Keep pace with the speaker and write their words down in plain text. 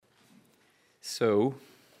So,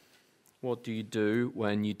 what do you do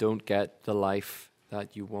when you don't get the life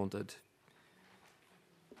that you wanted?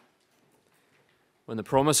 When the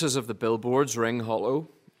promises of the billboards ring hollow,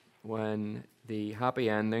 when the happy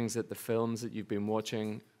endings at the films that you've been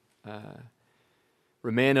watching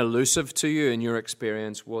remain elusive to you in your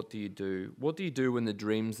experience, what do you do? What do you do when the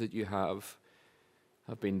dreams that you have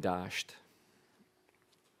been dashed?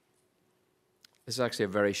 This is actually a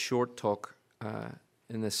very short talk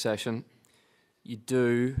in this session. You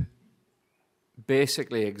do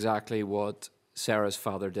basically exactly what Sarah's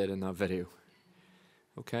father did in that video.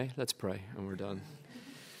 Okay, let's pray and we're done.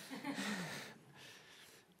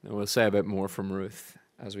 And we'll say a bit more from Ruth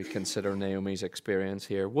as we consider Naomi's experience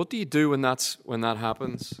here. What do you do when that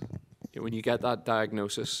happens? When you get that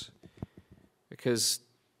diagnosis? Because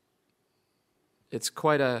it's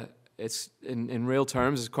in real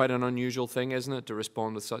terms, it's quite an unusual thing, isn't it, to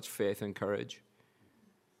respond with such faith and courage.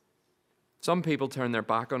 Some people turn their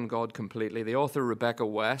back on God completely. The author Rebecca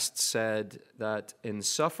West said that in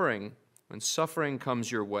suffering, when suffering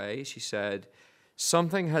comes your way, she said,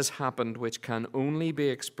 something has happened which can only be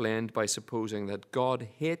explained by supposing that God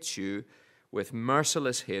hates you with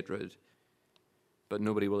merciless hatred, but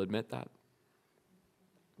nobody will admit that.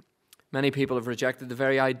 Many people have rejected the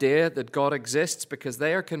very idea that God exists because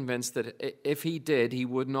they are convinced that if he did, he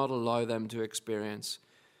would not allow them to experience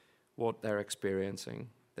what they're experiencing.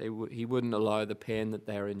 He wouldn't allow the pain that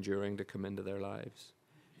they're enduring to come into their lives.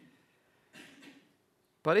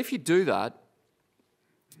 But if you do that,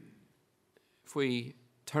 if we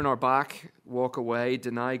turn our back, walk away,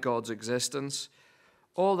 deny God's existence,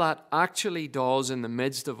 all that actually does in the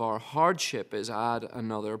midst of our hardship is add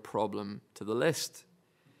another problem to the list.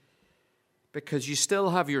 Because you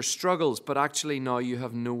still have your struggles, but actually now you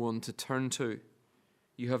have no one to turn to.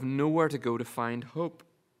 You have nowhere to go to find hope.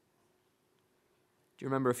 Do you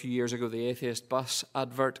remember a few years ago the atheist bus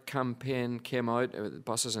advert campaign came out?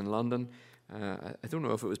 Buses in London. I don't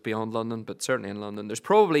know if it was beyond London, but certainly in London. There's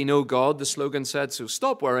probably no God, the slogan said, so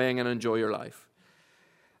stop worrying and enjoy your life.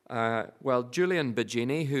 Well, Julian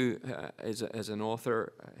Baggini, who is an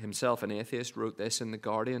author, himself an atheist, wrote this in The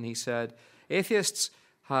Guardian. He said, atheists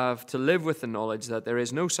have to live with the knowledge that there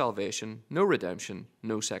is no salvation, no redemption,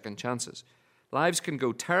 no second chances. Lives can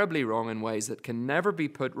go terribly wrong in ways that can never be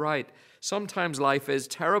put right. Sometimes life is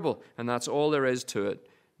terrible, and that's all there is to it.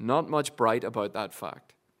 Not much bright about that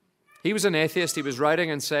fact. He was an atheist. He was writing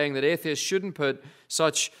and saying that atheists shouldn't put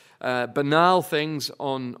such banal things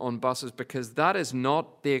on buses because that is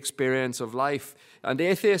not the experience of life. And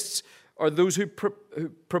atheists are those who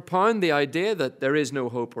propound the idea that there is no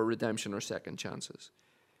hope or redemption or second chances.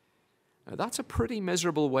 Now, that's a pretty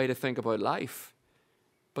miserable way to think about life.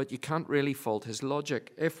 But you can't really fault his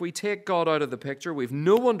logic. If we take God out of the picture, we've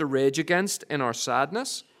no one to rage against in our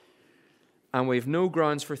sadness, and we've no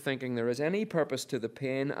grounds for thinking there is any purpose to the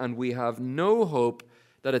pain, and we have no hope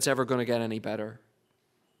that it's ever going to get any better.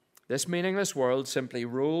 This meaningless world simply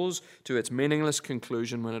rolls to its meaningless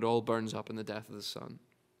conclusion when it all burns up in the death of the sun.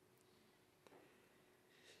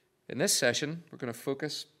 In this session, we're going to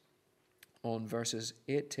focus on verses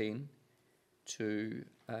 18 to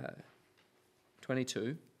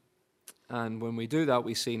 22. And when we do that,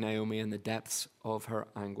 we see Naomi in the depths of her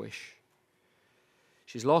anguish.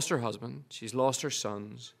 She's lost her husband, she's lost her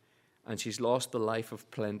sons, and she's lost the life of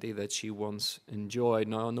plenty that she once enjoyed.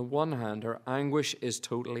 Now, on the one hand, her anguish is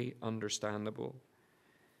totally understandable.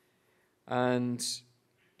 And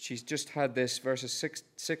she's just had this, verses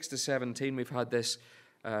 6 to 17, we've had this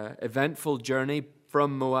eventful journey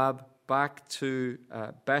from Moab back to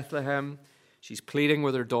Bethlehem. She's pleading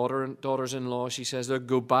with her daughters-in-law. She says, look,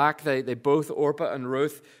 go back. They both, Orpah and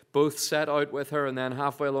Ruth, both set out with her. And then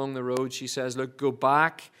halfway along the road, she says, look, go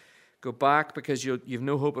back because you've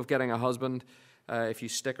no hope of getting a husband if you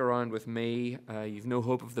stick around with me. You've no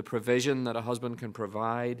hope of the provision that a husband can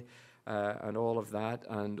provide and all of that.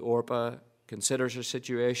 And Orpah considers her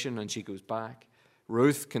situation and she goes back.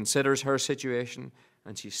 Ruth considers her situation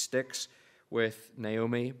and she sticks with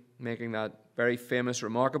Naomi, making that very famous,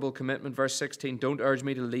 remarkable commitment. Verse 16, don't urge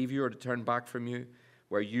me to leave you or to turn back from you.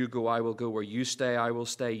 Where you go, I will go. Where you stay, I will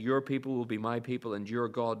stay. Your people will be my people, and your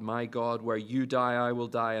God, my God. Where you die, I will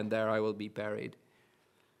die, and there I will be buried.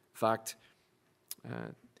 In fact,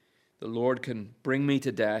 the Lord can bring me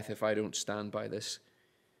to death if I don't stand by this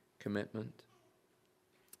commitment.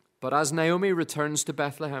 But as Naomi returns to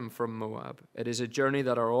Bethlehem from Moab, it is a journey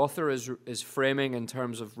that our author is framing in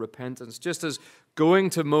terms of repentance. Just as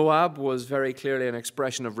going to Moab was very clearly an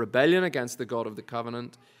expression of rebellion against the God of the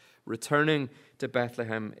covenant, Returning to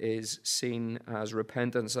Bethlehem is seen as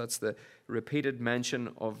repentance. That's the repeated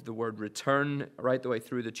mention of the word return right the way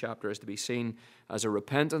through the chapter, is to be seen as a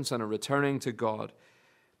repentance and a returning to God.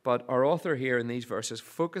 But our author here in these verses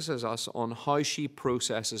focuses us on how she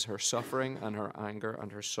processes her suffering and her anger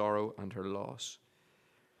and her sorrow and her loss.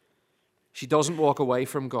 She doesn't walk away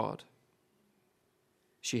from God.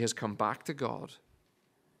 She has come back to God,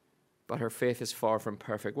 but her faith is far from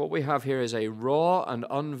perfect. What we have here is a raw and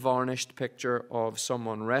unvarnished picture of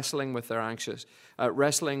someone wrestling with their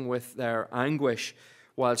anguish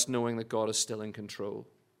whilst knowing that God is still in control.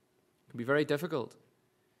 It can be very difficult.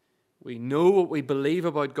 We know what we believe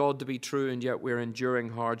about God to be true, and yet we're enduring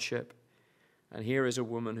hardship. And here is a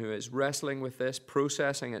woman who is wrestling with this,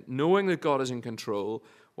 processing it, knowing that God is in control,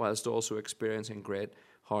 whilst also experiencing great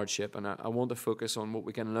hardship. And I want to focus on what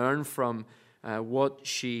we can learn from what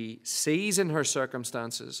she sees in her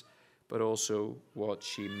circumstances, but also what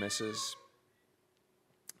she misses.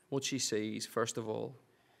 What she sees, first of all.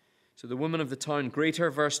 So the women of the town greet her,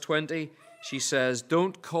 verse 20. She says,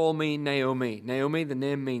 "Don't call me Naomi." Naomi, the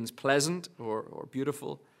name means pleasant or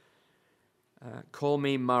beautiful. Call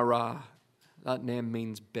me Mara. That name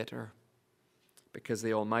means bitter, because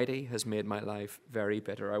the Almighty has made my life very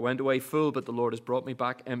bitter. I went away full, but the Lord has brought me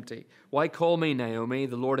back empty. Why call me Naomi?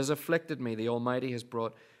 The Lord has afflicted me. The Almighty has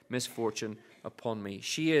brought misfortune upon me.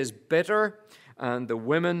 She is bitter, and the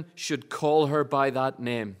women should call her by that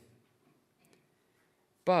name.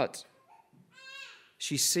 But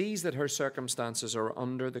she sees that her circumstances are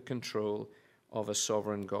under the control of a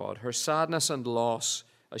sovereign God. Her sadness and loss,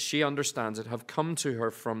 as she understands it, have come to her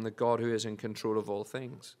from the God who is in control of all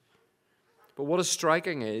things. But what is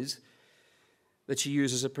striking is that she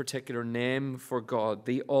uses a particular name for God.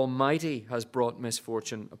 The Almighty has brought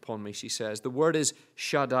misfortune upon me, she says. The word is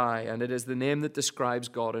Shaddai, and it is the name that describes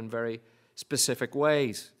God in very specific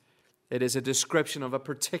ways. It is a description of a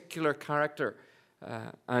particular character.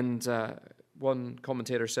 One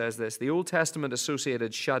commentator says this: the Old Testament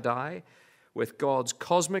associated Shaddai with God's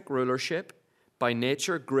cosmic rulership, by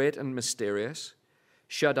nature great and mysterious.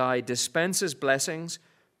 Shaddai dispenses blessings,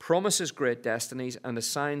 promises great destinies, and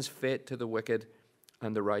assigns fate to the wicked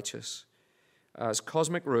and the righteous. As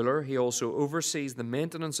cosmic ruler, he also oversees the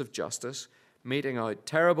maintenance of justice, meting out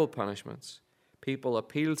terrible punishments. People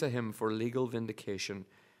appeal to him for legal vindication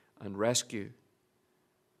and rescue.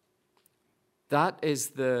 That is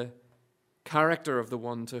the character of the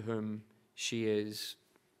one to whom she is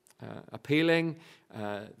appealing,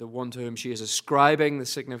 the one to whom she is ascribing the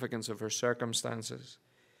significance of her circumstances.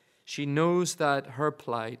 She knows that her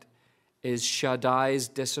plight is Shaddai's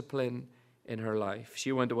discipline in her life.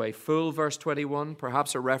 She went away full, verse 21,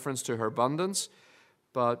 perhaps a reference to her abundance,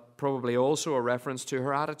 but probably also a reference to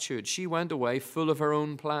her attitude. She went away full of her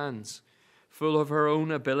own plans, full of her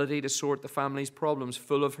own ability to sort the family's problems,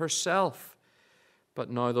 full of herself. But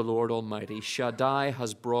now the Lord Almighty, Shaddai,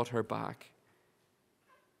 has brought her back.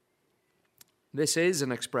 This is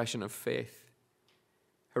an expression of faith.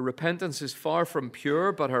 Her repentance is far from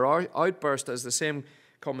pure, but her outburst, as the same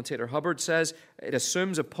commentator Hubbard says, it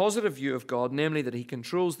assumes a positive view of God, namely that he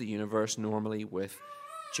controls the universe normally with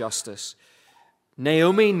justice.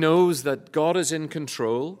 Naomi knows that God is in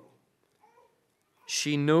control.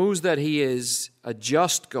 She knows that he is a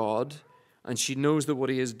just God, and she knows that what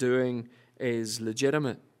he is doing is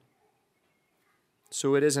legitimate.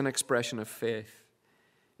 So it is an expression of faith.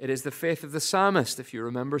 It is the faith of the psalmist. If you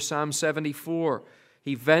remember Psalm 74,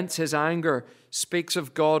 he vents his anger, speaks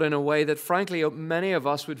of God in a way that, frankly, many of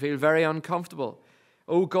us would feel very uncomfortable.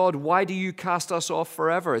 Oh God, why do you cast us off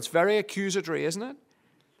forever? It's very accusatory, isn't it?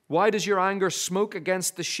 Why does your anger smoke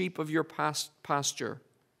against the sheep of your pasture?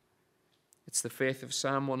 It's the faith of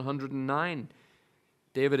Psalm 109.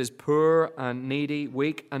 David is poor and needy,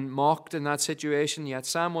 weak and mocked in that situation, yet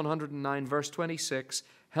Psalm 109, verse 26,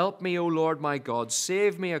 "Help me, O Lord my God,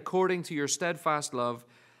 save me according to your steadfast love.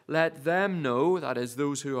 Let them know," that is,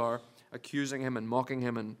 those who are accusing him and mocking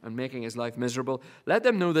him and making his life miserable, "let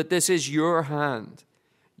them know that this is your hand.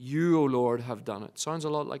 You, O Lord, have done it." Sounds a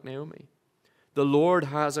lot like Naomi. The Lord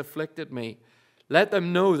has afflicted me. Let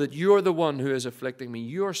them know that you are the one who is afflicting me.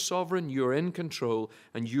 You are sovereign, you are in control,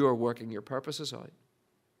 and you are working your purposes out.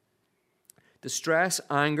 Distress,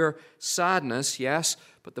 anger, sadness, yes,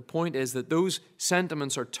 but the point is that those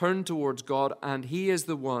sentiments are turned towards God, and he is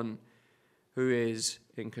the one who is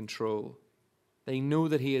in control. They know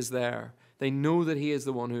that he is there. They know that he is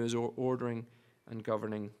the one who is ordering and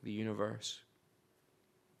governing the universe.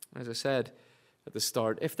 As I said at the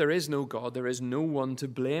start, if there is no God, there is no one to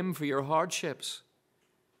blame for your hardships.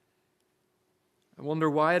 I wonder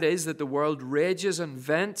why it is that the world rages and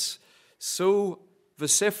vents so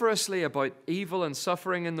vociferously about evil and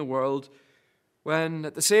suffering in the world, when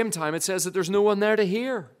at the same time it says that there's no one there to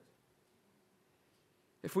hear?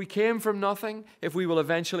 If we came from nothing, if we will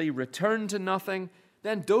eventually return to nothing,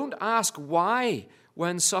 then don't ask why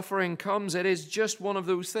when suffering comes. It is just one of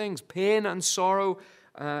those things. Pain and sorrow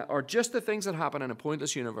are just the things that happen in a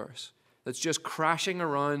pointless universe that's just crashing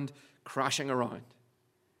around.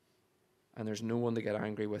 And there's no one to get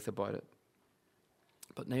angry with about it.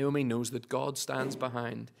 But Naomi knows that God stands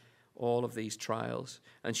behind all of these trials,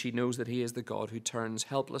 and she knows that he is the God who turns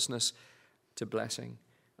helplessness to blessing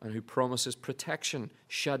and who promises protection,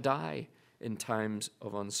 Shaddai, in times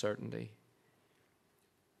of uncertainty.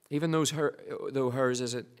 Even though hers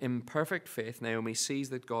is an imperfect faith, Naomi sees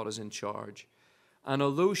that God is in charge. And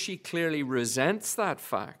although she clearly resents that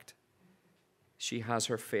fact, she has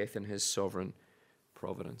her faith in his sovereign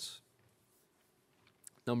providence.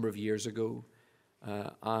 A number of years ago,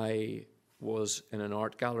 I was in an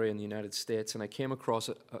art gallery in the United States, and I came across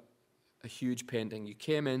a huge painting. You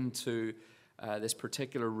came into this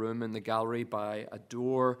particular room in the gallery by a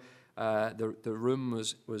door. The room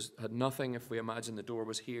had nothing. If we imagine the door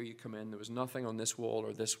was here, you come in, there was nothing on this wall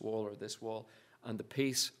or this wall or this wall. And the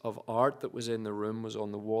piece of art that was in the room was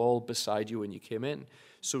on the wall beside you when you came in.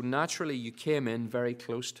 So naturally, you came in very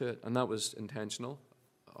close to it, and that was intentional.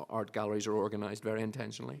 Art galleries are organized very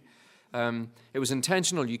intentionally. It was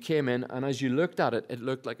intentional. You came in, and as you looked at it, it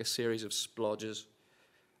looked like a series of splodges,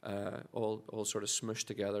 all sort of smushed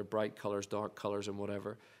together, bright colors, dark colors, and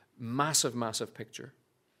whatever. Massive, massive picture.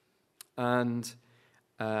 And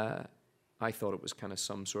I thought it was kind of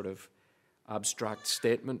some sort of abstract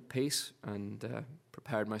statement piece, and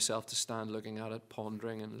prepared myself to stand looking at it,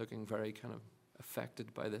 pondering and looking very kind of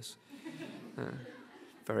affected by this.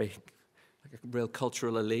 Very like a real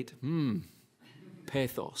cultural elite.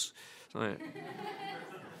 Pathos. Right.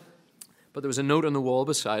 But there was a note on the wall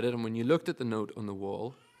beside it, and when you looked at the note on the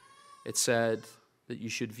wall, it said that you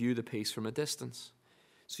should view the piece from a distance.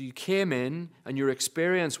 So you came in, and your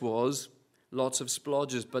experience was lots of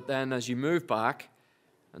splodges, but then as you move back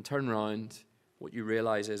and turn around, what you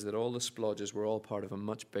realize is that all the splodges were all part of a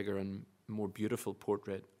much bigger and more beautiful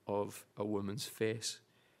portrait of a woman's face.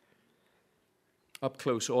 Up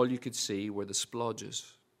close, all you could see were the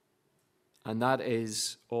splodges. And that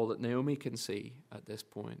is all that Naomi can see at this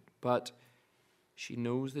point. But she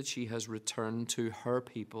knows that she has returned to her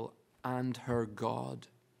people and her God,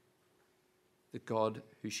 the God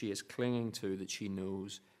who she is clinging to, that she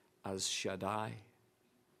knows as Shaddai.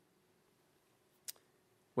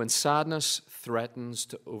 When sadness threatens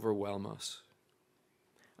to overwhelm us,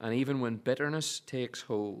 and even when bitterness takes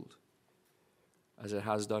hold, as it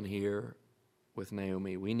has done here with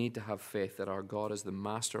Naomi, we need to have faith that our God is the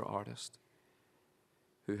master artist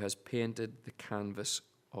who has painted the canvas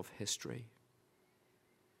of history.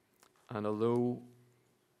 And although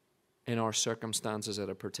in our circumstances at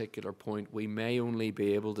a particular point we may only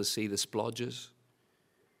be able to see the splodges,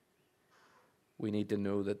 we need to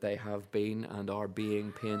know that they have been and are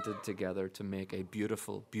being painted together to make a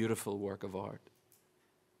beautiful, beautiful work of art.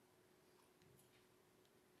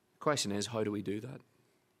 The question is, how do we do that?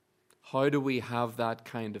 How do we have that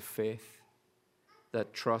kind of faith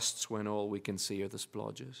that trusts when all we can see are the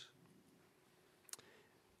splodges?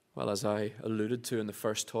 Well, as I alluded to in the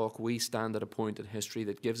first talk, we stand at a point in history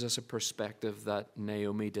that gives us a perspective that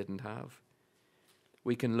Naomi didn't have.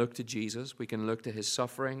 We can look to Jesus, we can look to his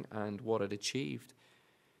suffering and what it achieved.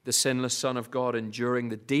 The sinless Son of God enduring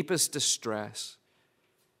the deepest distress,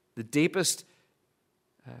 the deepest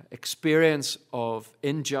experience of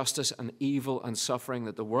injustice and evil and suffering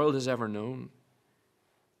that the world has ever known.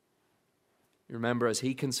 You remember, as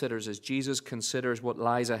Jesus considers what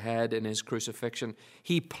lies ahead in his crucifixion,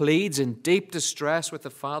 he pleads in deep distress with the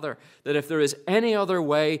Father that if there is any other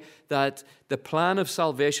way that the plan of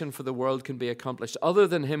salvation for the world can be accomplished, other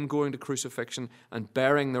than him going to crucifixion and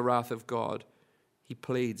bearing the wrath of God, he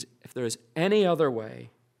pleads, if there is any other way.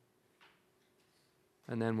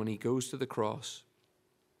 And then when he goes to the cross,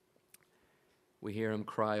 we hear him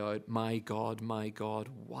cry out, my God,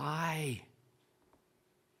 why?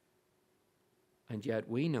 And yet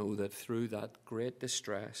we know that through that great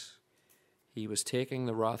distress, he was taking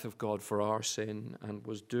the wrath of God for our sin and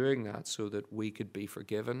was doing that so that we could be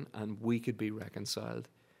forgiven and we could be reconciled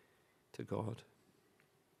to God.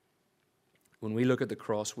 When we look at the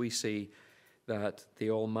cross, we see that the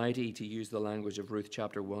Almighty, to use the language of Ruth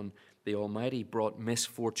chapter 1, the Almighty brought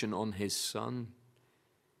misfortune on his Son.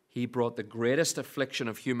 He brought the greatest affliction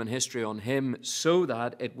of human history on him so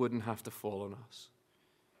that it wouldn't have to fall on us.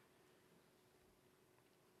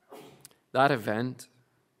 That event,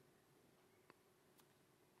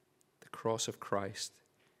 the cross of Christ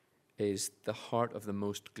is the heart of the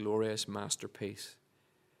most glorious masterpiece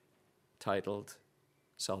titled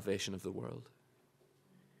Salvation of the World.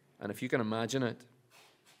 And if you can imagine it,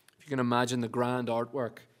 if you can imagine the grand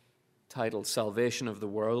artwork titled Salvation of the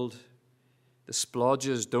World, the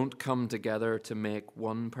splodges don't come together to make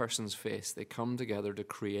one person's face. They come together to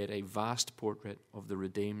create a vast portrait of the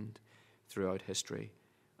redeemed throughout history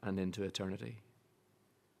and into eternity.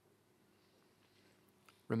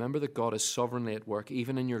 Remember that God is sovereignly at work,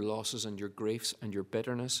 even in your losses and your griefs and your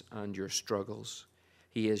bitterness and your struggles.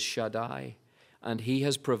 He is Shaddai, and He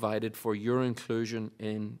has provided for your inclusion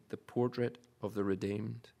in the portrait of the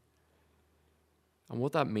redeemed. And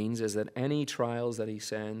what that means is that any trials that He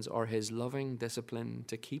sends are His loving discipline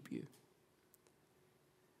to keep you.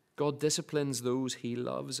 God disciplines those He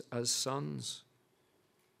loves as sons.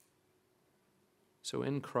 So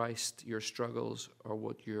in Christ, your struggles are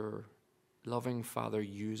what your loving Father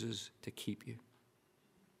uses to keep you.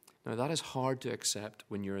 Now, that is hard to accept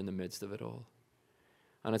when you're in the midst of it all.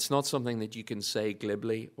 And it's not something that you can say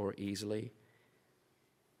glibly or easily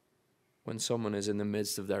when someone is in the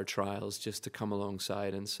midst of their trials, just to come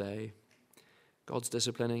alongside and say, God's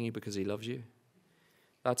disciplining you because He loves you.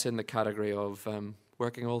 That's in the category of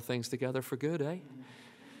working all things together for good, eh?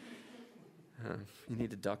 You need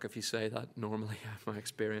to duck if you say that normally, in my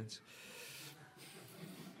experience.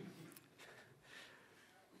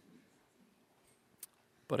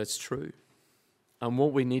 But it's true. And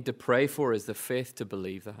what we need to pray for is the faith to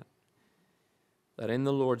believe that. That in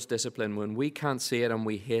the Lord's discipline, when we can't see it and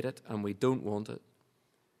we hate it and we don't want it,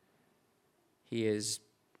 He is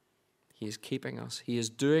keeping us. He is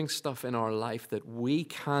doing stuff in our life that we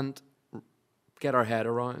can't get our head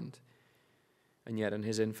around. And yet in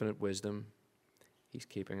His infinite wisdom, He's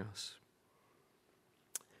keeping us.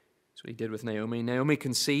 That's what He did with Naomi. Naomi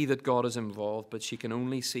can see that God is involved, but she can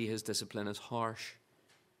only see His discipline as harsh.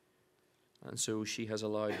 And so she has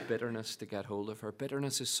allowed bitterness to get hold of her.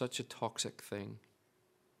 Bitterness is such a toxic thing.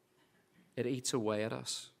 It eats away at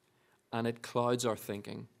us, and it clouds our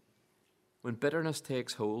thinking. When bitterness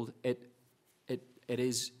takes hold, it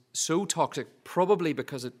is so toxic, probably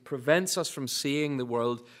because it prevents us from seeing the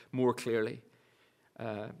world more clearly.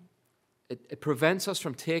 It prevents us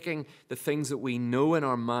from taking the things that we know in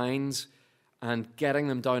our minds and getting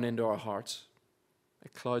them down into our hearts.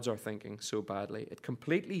 It clouds our thinking so badly. It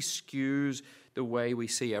completely skews the way we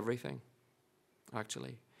see everything,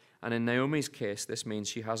 actually. And in Naomi's case, this means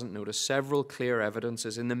she hasn't noticed several clear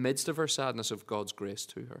evidences in the midst of her sadness of God's grace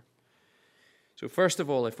to her. So first of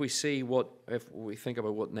all, if we think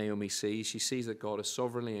about what Naomi sees, she sees that God is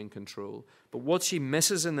sovereignly in control. But what she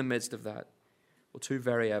misses in the midst of that, well, two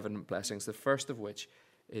very evident blessings. The first of which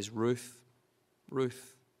is Ruth.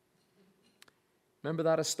 Ruth. Remember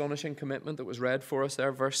that astonishing commitment that was read for us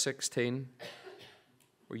there, verse 16?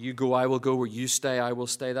 Where you go, I will go. Where you stay, I will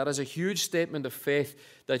stay. That is a huge statement of faith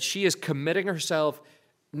that she is committing herself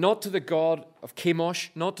not to the God of Chemosh,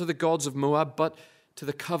 not to the gods of Moab, but to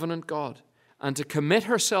the covenant God. And to commit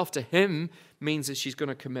herself to Him means that she's going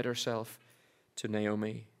to commit herself to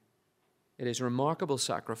Naomi. It is a remarkable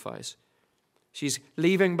sacrifice. She's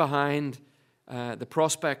leaving behind the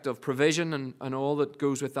prospect of provision and all that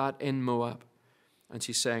goes with that in Moab. And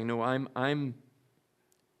she's saying, no, I'm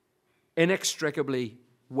inextricably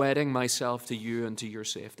wedding myself to you and to your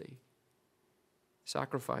safety.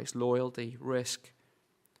 Sacrifice, loyalty, risk.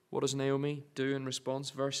 What does Naomi do in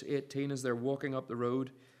response? Verse 18, as they're walking up the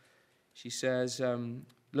road, she says,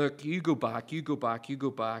 look, you go back, you go back, you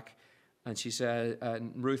go back. And she said,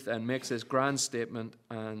 Ruth then makes this grand statement.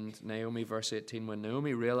 And Naomi, verse 18, when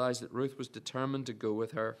Naomi realized that Ruth was determined to go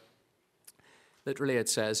with her, literally it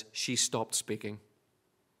says, she stopped speaking.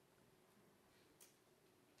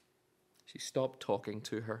 She stopped talking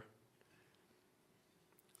to her.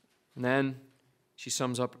 And then she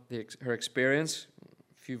sums up her experience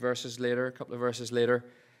a few verses later, a couple of verses later,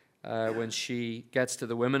 when she gets to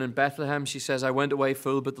the women in Bethlehem. She says, I went away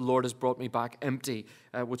full, but the Lord has brought me back empty.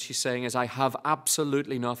 What she's saying is, I have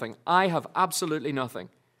absolutely nothing. I have absolutely nothing.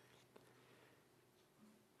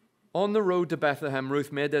 On the road to Bethlehem,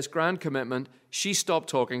 Ruth made this grand commitment. She stopped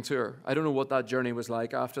talking to her. I don't know what that journey was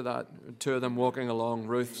like after that. Two of them walking along.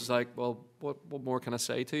 Ruth was like, well, what more can I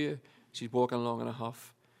say to you? She's walking along in a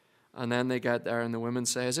huff. And then they get there and the women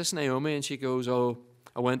say, is this Naomi? And she goes, oh,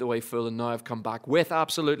 I went away full and now I've come back with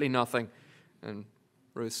absolutely nothing. And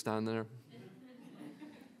Ruth's standing there.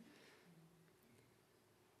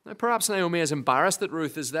 Now, perhaps Naomi is embarrassed that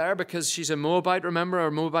Ruth is there because she's a Moabite, remember, or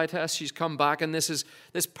Moabitess. She's come back, and this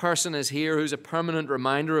person is here who's a permanent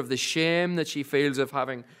reminder of the shame that she feels of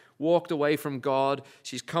having walked away from God.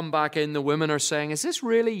 She's come back in. The women are saying, is this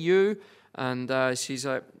really you? And she's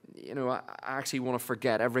like, I actually want to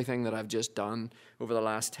forget everything that I've just done over the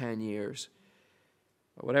last 10 years.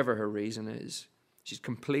 But whatever her reason is, she's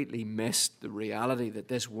completely missed the reality that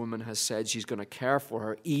this woman has said she's going to care for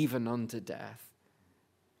her even unto death.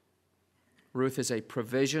 Ruth is a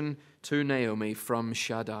provision to Naomi from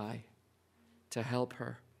Shaddai to help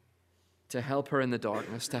her in the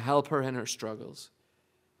darkness, to help her in her struggles.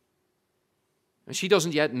 And she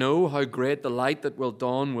doesn't yet know how great the light that will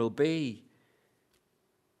dawn will be.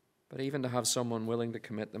 But even to have someone willing to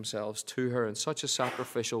commit themselves to her in such a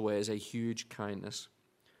sacrificial way is a huge kindness.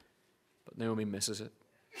 But Naomi misses it.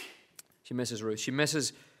 She misses Ruth. She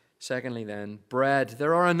misses, secondly then, bread.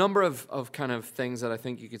 There are a number of kind of things that I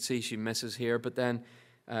think you could see she misses here. But then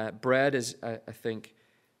bread is, I think,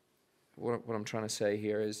 what I'm trying to say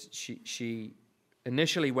here is she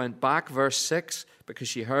initially went back, verse 6, because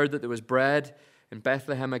she heard that there was bread in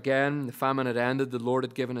Bethlehem again. The famine had ended. The Lord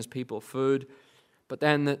had given his people food. But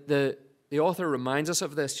then the author reminds us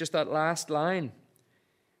of this, just that last line.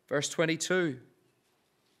 Verse 22.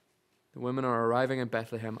 The women are arriving in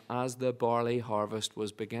Bethlehem as the barley harvest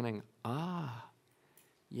was beginning.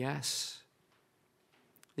 Yes.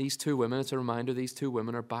 These two women, it's a reminder, these two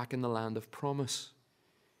women are back in the land of promise.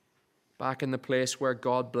 Back in the place where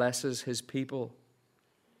God blesses his people.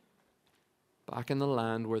 Back in the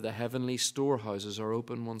land where the heavenly storehouses are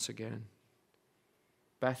open once again.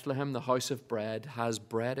 Bethlehem, the house of bread, has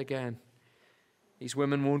bread again. These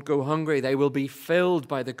women won't go hungry. They will be filled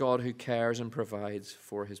by the God who cares and provides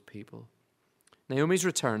for his people. Naomi's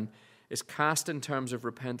return is cast in terms of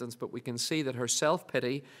repentance, but we can see that her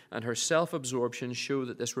self-pity and her self-absorption show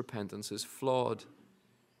that this repentance is flawed.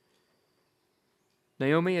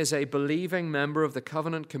 Naomi is a believing member of the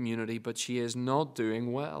covenant community, but she is not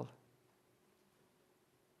doing well.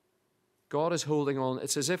 God is holding on.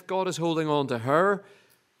 It's as if God is holding on to her,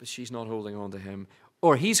 but she's not holding on to him.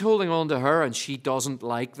 Or he's holding on to her and she doesn't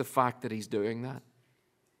like the fact that he's doing that.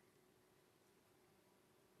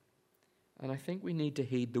 And I think we need to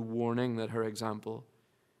heed the warning that her example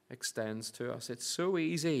extends to us. It's so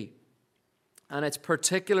easy. And it's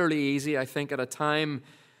particularly easy, I think, at a time.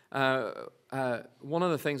 One of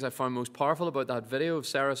the things I found most powerful about that video of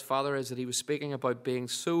Sarah's father is that he was speaking about being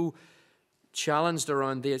so challenged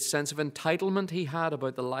around the sense of entitlement he had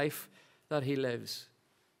about the life that he lives.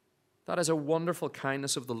 That is a wonderful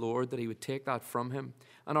kindness of the Lord that he would take that from him.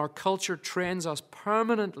 And our culture trains us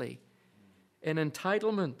permanently in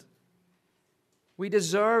entitlement. We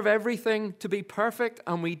deserve everything to be perfect,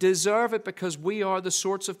 and we deserve it because we are the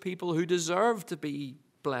sorts of people who deserve to be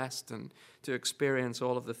blessed and to experience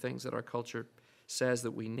all of the things that our culture says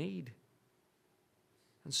that we need.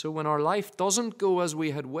 And so when our life doesn't go as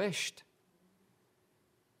we had wished,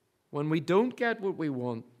 when we don't get what we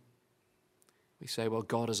want, we say, well,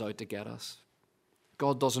 God is out to get us.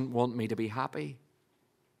 God doesn't want me to be happy.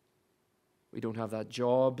 We don't have that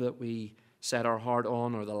job that we set our heart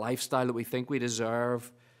on or the lifestyle that we think we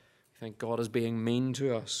deserve. We think God is being mean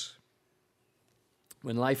to us.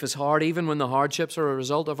 When life is hard, even when the hardships are a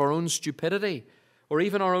result of our own stupidity or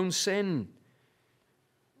even our own sin,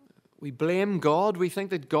 we blame God. We think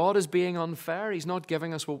that God is being unfair. He's not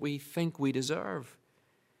giving us what we think we deserve.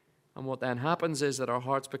 And what then happens is that our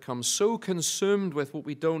hearts become so consumed with what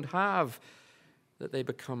we don't have that they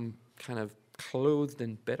become kind of clothed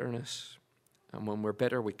in bitterness. And when we're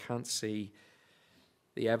bitter, we can't see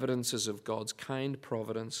the evidences of God's kind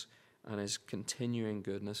providence and his continuing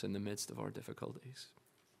goodness in the midst of our difficulties.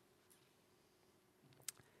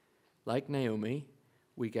 Like Naomi,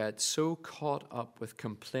 we get so caught up with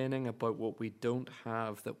complaining about what we don't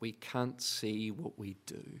have that we can't see what we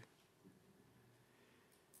do.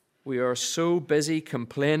 We are so busy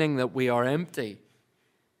complaining that we are empty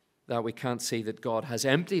that we can't see that God has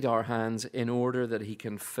emptied our hands in order that he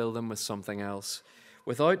can fill them with something else.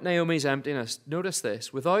 Without Naomi's emptiness, notice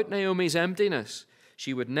this, without Naomi's emptiness,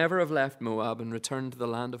 she would never have left Moab and returned to the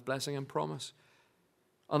land of blessing and promise.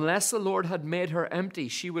 Unless the Lord had made her empty,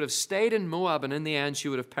 she would have stayed in Moab, and in the end she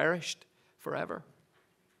would have perished forever.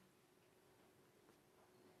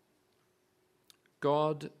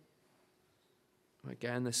 God,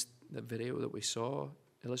 again, the video that we saw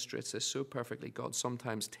illustrates this so perfectly. God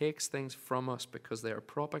sometimes takes things from us because they are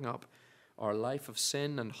propping up our life of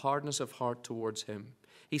sin and hardness of heart towards him.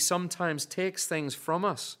 He sometimes takes things from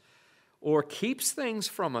us or keeps things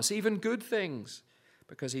from us, even good things,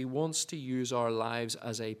 because he wants to use our lives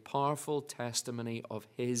as a powerful testimony of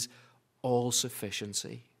his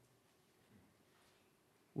all-sufficiency.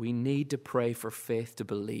 We need to pray for faith to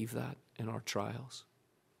believe that in our trials.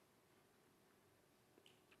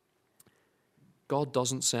 God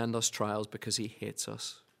doesn't send us trials because he hates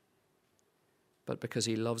us. but because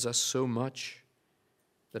he loves us so much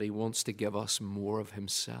that he wants to give us more of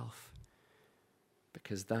himself,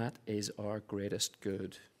 because that is our greatest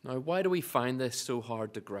good. Now, why do we find this so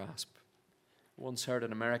hard to grasp? I once heard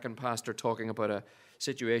an American pastor talking about a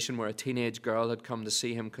situation where a teenage girl had come to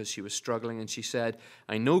see him because she was struggling, and she said,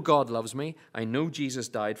 I know God loves me, I know Jesus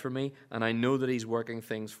died for me, and I know that he's working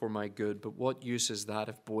things for my good, but what use is that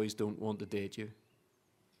if boys don't want to date you?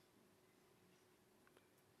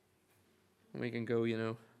 And we can go,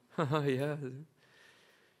 yeah,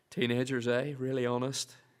 teenagers, really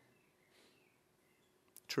honest.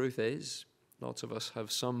 Truth is, lots of us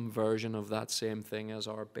have some version of that same thing as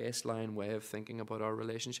our baseline way of thinking about our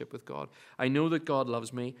relationship with God. I know that God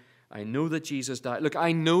loves me. I know that Jesus died. Look,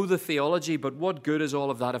 I know the theology, but what good is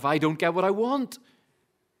all of that if I don't get what I want?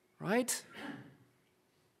 Right?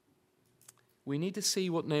 We need to see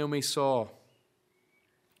what Naomi saw.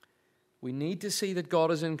 We need to see that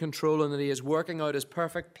God is in control and that he is working out his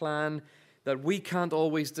perfect plan that we can't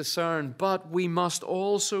always discern, but we must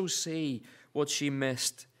also see what she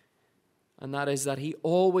missed. And that is that he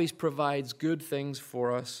always provides good things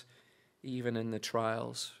for us, even in the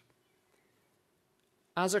trials.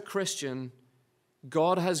 As a Christian,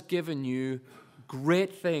 God has given you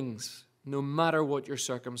great things, no matter what your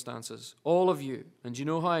circumstances. All of you. And do you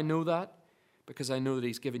know how I know that? Because I know that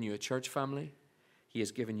he's given you a church family. He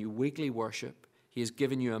has given you weekly worship. He has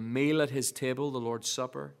given you a meal at his table, the Lord's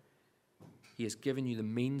Supper. He has given you the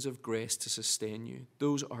means of grace to sustain you.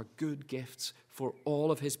 Those are good gifts for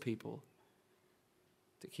all of his people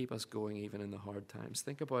to keep us going even in the hard times.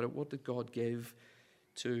 Think about it. What did God give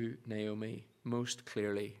to Naomi most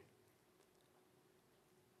clearly?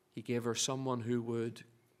 He gave her someone who would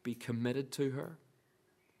be committed to her,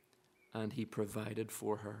 and he provided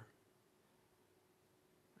for her.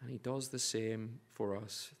 And he does the same for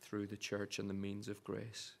us through the church and the means of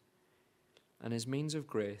grace. And his means of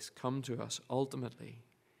grace come to us ultimately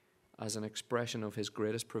as an expression of his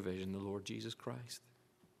greatest provision, the Lord Jesus Christ.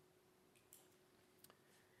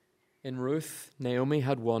 In Ruth, Naomi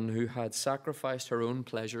had one who had sacrificed her own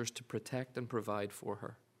pleasures to protect and provide for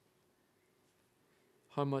her.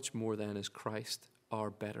 How much more then is Christ our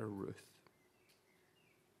better Ruth?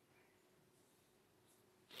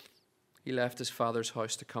 He left his Father's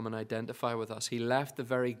house to come and identify with us. He left the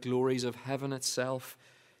very glories of heaven itself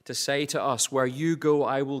to say to us, where you go,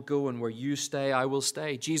 I will go, and where you stay, I will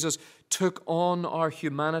stay. Jesus took on our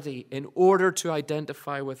humanity in order to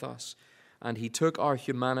identify with us, and he took our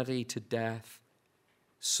humanity to death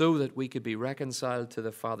so that we could be reconciled to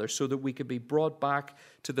the Father, so that we could be brought back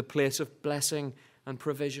to the place of blessing and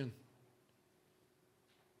provision.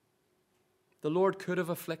 The Lord could have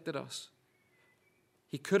afflicted us.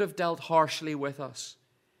 He could have dealt harshly with us,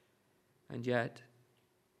 and yet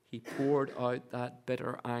he poured out that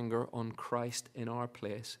bitter anger on Christ in our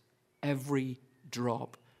place. Every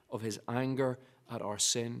drop of his anger at our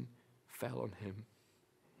sin fell on him.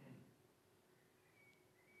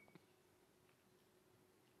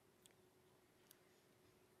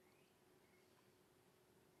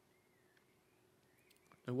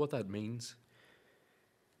 Now, what that means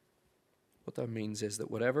is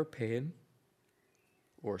that whatever pain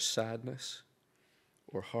or sadness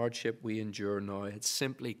or hardship we endure now, it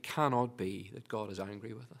simply cannot be that God is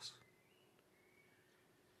angry with us.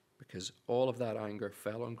 Because all of that anger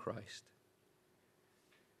fell on Christ.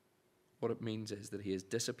 What it means is that he is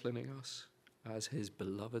disciplining us as his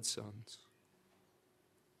beloved sons.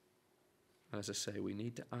 As I say, we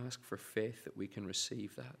need to ask for faith that we can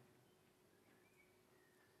receive that.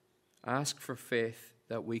 Ask for faith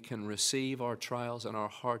that we can receive our trials and our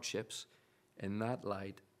hardships in that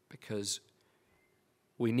light, because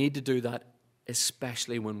we need to do that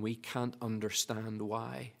especially when we can't understand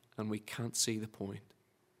why and we can't see the point.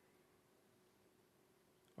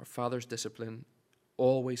 Our Father's discipline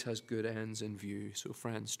always has good ends in view. So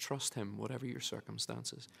friends, trust him, whatever your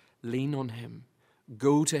circumstances. Lean on him.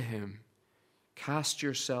 Go to him. Cast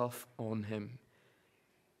yourself on him.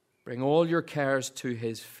 Bring all your cares to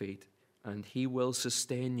his feet, and he will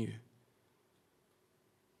sustain you.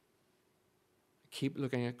 Keep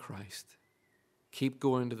looking at Christ. Keep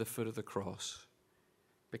going to the foot of the cross,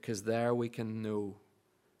 because there we can know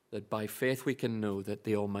that by faith we can know that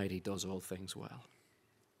the Almighty does all things well.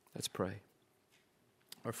 Let's pray.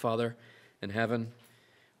 Our Father in heaven,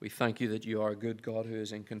 we thank you that you are a good God who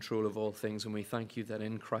is in control of all things, and we thank you that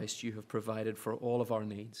in Christ you have provided for all of our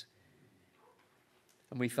needs.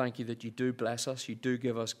 And we thank you that you do bless us, you do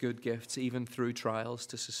give us good gifts, even through trials,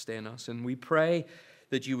 to sustain us. And we pray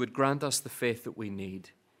that you would grant us the faith that we need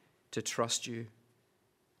to trust you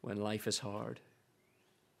when life is hard,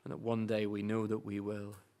 and that one day we know that we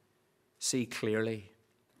will see clearly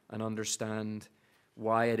and understand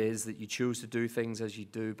why it is that you choose to do things as you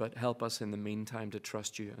do, but help us in the meantime to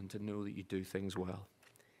trust you and to know that you do things well.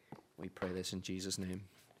 We pray this in Jesus' name.